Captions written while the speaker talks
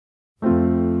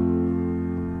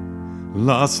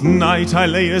Last night I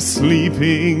lay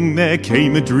a-sleeping, there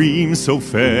came a dream so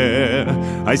fair.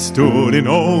 I stood in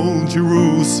old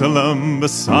Jerusalem,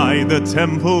 beside the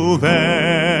temple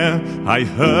there. I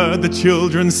heard the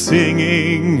children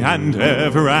singing, and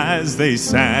ever as they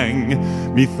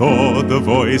sang, methought the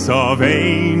voice of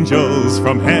angels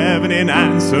from heaven in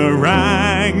answer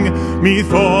rang.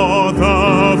 Methought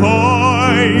the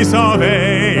voice of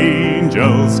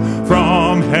angels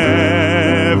from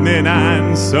heaven in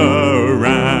answer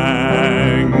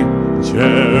rang.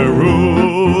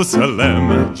 Jerusalem,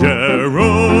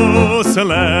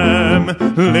 Jerusalem,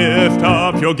 lift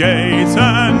up your gates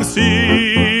and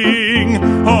sing,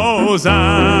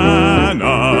 Hosanna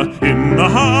in the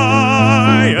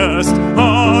highest,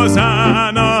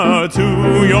 Hosanna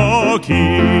to your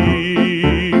King.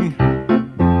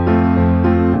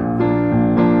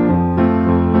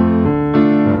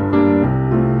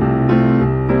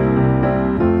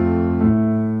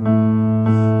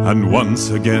 And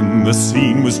once again the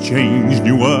scene was changed,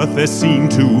 new earth there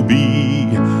seemed to be.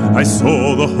 I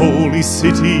saw the holy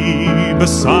city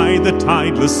beside the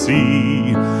tideless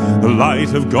sea. The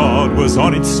light of God was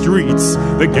on its streets,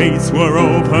 the gates were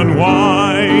open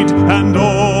wide, and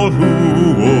all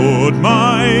who would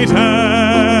might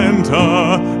enter,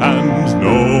 and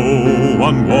no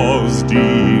one was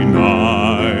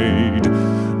denied.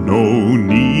 No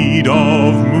need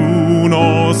of moon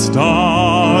or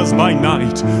stars by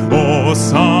night, or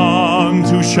sun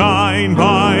to shine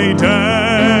by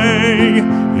day.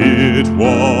 It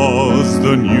was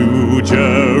the new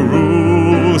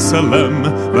Jerusalem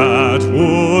that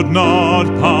would not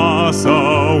pass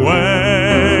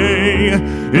away.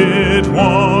 It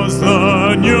was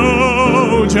the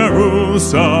new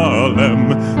Jerusalem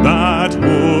that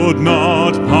would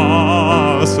not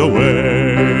pass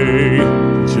away.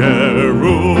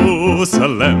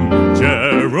 Jerusalem,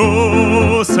 Jerusalem,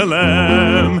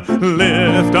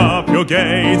 lift up your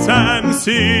gates and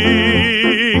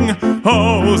sing,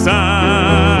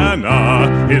 Hosanna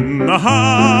in the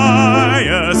highest,